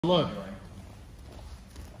Look,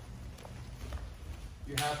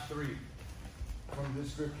 you have three from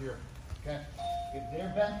this grip here, okay? If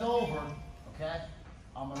they're bent over, okay,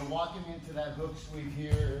 I'm gonna walk him into that hook sweep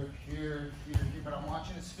here, here, here, here, but I'm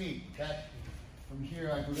watching his feet, okay? From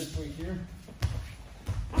here, I go this way here,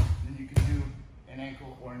 then you can do an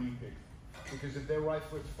ankle or a knee pick. Because if their right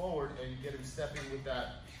foot's forward and you get him stepping with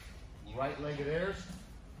that right leg of theirs,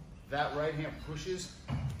 that right hand pushes,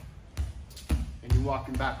 and you're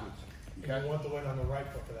walking backwards. Okay? And you want the weight on the right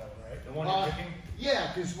foot for that one, right? The one you're picking?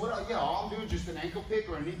 Yeah, because all I'm doing is just an ankle pick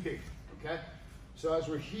or a knee pick, okay? So as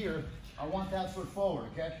we're here, I want that foot forward,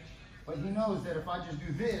 okay? But he knows that if I just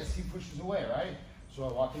do this, he pushes away, right? So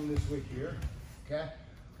I walk him this way here, okay?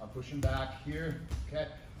 I push him back here, okay?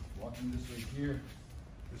 Walk him this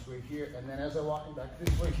way here, and then as I walk him back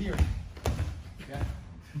this way here, okay?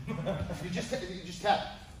 you just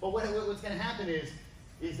tap. But what's gonna happen is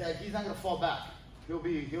that he's not gonna fall back.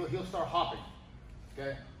 He'll start hopping,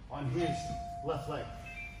 okay, on his left leg.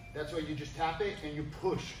 That's why you just tap it and you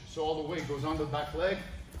push. So all the weight goes on the back leg,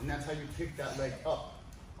 and that's how you pick that leg up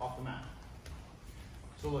off the mat.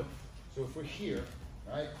 So look, so if we're here,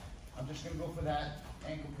 right, I'm just gonna go for that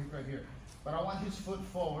ankle pick right here. But I want his foot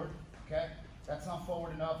forward, okay? That's not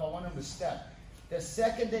forward enough, I want him to step. The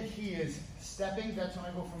second that he is stepping, that's when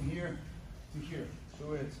I go from here to here.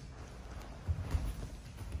 So it's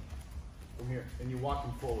from here, and you walk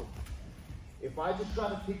him forward. If I just try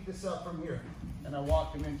to pick this up from here, and I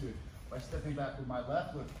walk him into it, by stepping back with my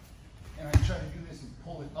left foot, and I try to do this and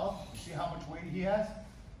pull it up, you see how much weight he has?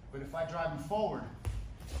 But if I drive him forward,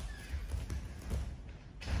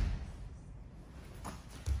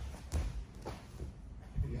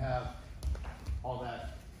 you have all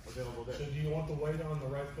that available there. So do you want the weight on the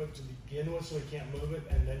right foot to begin with so he can't move it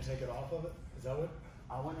and then take it off of it? Is that what?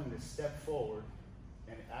 I want him to step forward,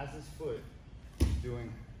 and as his foot is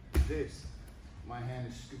doing this, my hand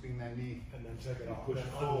is scooping that knee. And then take it off. Push Then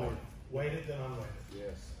forward. Weight it, then unweight it.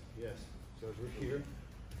 Yes, yes. So as we're here,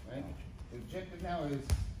 right? The objective now is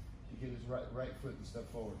to get his right foot to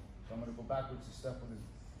step forward. So I'm going to go backwards to step with his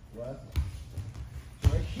left. So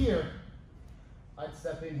right here, I'd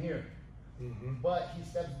step in here. But he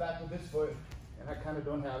steps back with this foot, and I kind of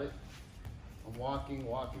don't have it. I'm walking,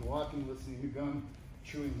 listening to gum,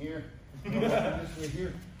 chewing here. I'm walking this way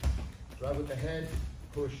here. Drive with the head,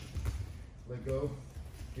 push, let go,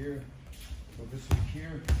 here, go this way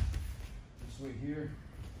here, this way here,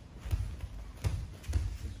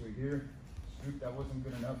 this way here. Scoop, that wasn't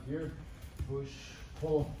good enough here. Push,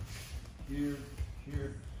 pull, here,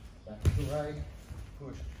 here, back to the right,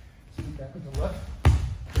 push, scoop back to the left.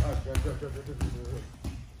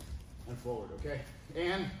 And forward, okay?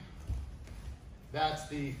 And that's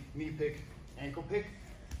the knee pick, ankle pick.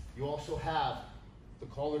 You also have the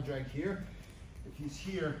collar drag here. If he's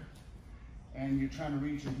here and you're trying to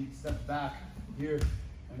reach him, he steps back here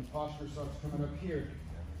and the posture starts coming up here.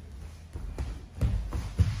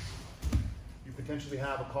 You potentially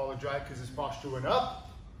have a collar drag because his posture went up,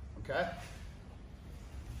 okay?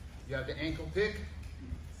 You have the ankle pick.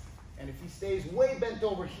 And if he stays way bent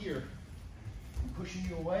over here, I'm pushing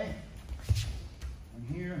you away, I'm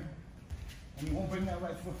here, and you won't bring that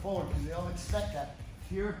right foot forward because they'll expect that.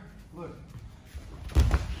 Here, look. As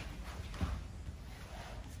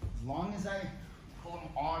long as I pull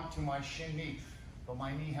him onto my shin knee, but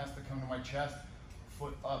my knee has to come to my chest,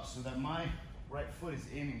 foot up, so that my right foot is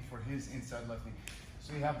aiming for his inside left knee.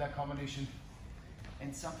 So you have that combination.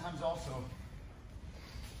 And sometimes also,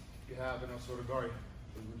 you have an osotogari.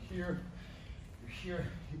 So we're here, you're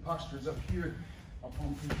here, he postures up here, I'll pull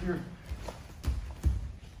him from here.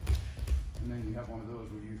 And then you have one of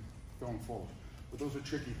those where you throw him forward. But those are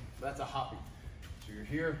tricky, that's a hopping. So you're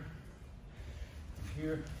here,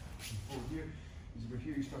 here, forward here. As you're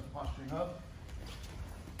here, you start posturing up.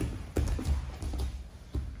 And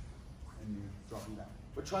you drop him down.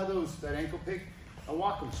 But try those, that ankle pick, and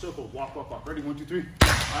walk them, circle, walk, walk, walk. Ready, 1, 2, 3. All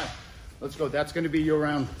right, let's go. That's gonna be your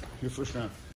round, your first round.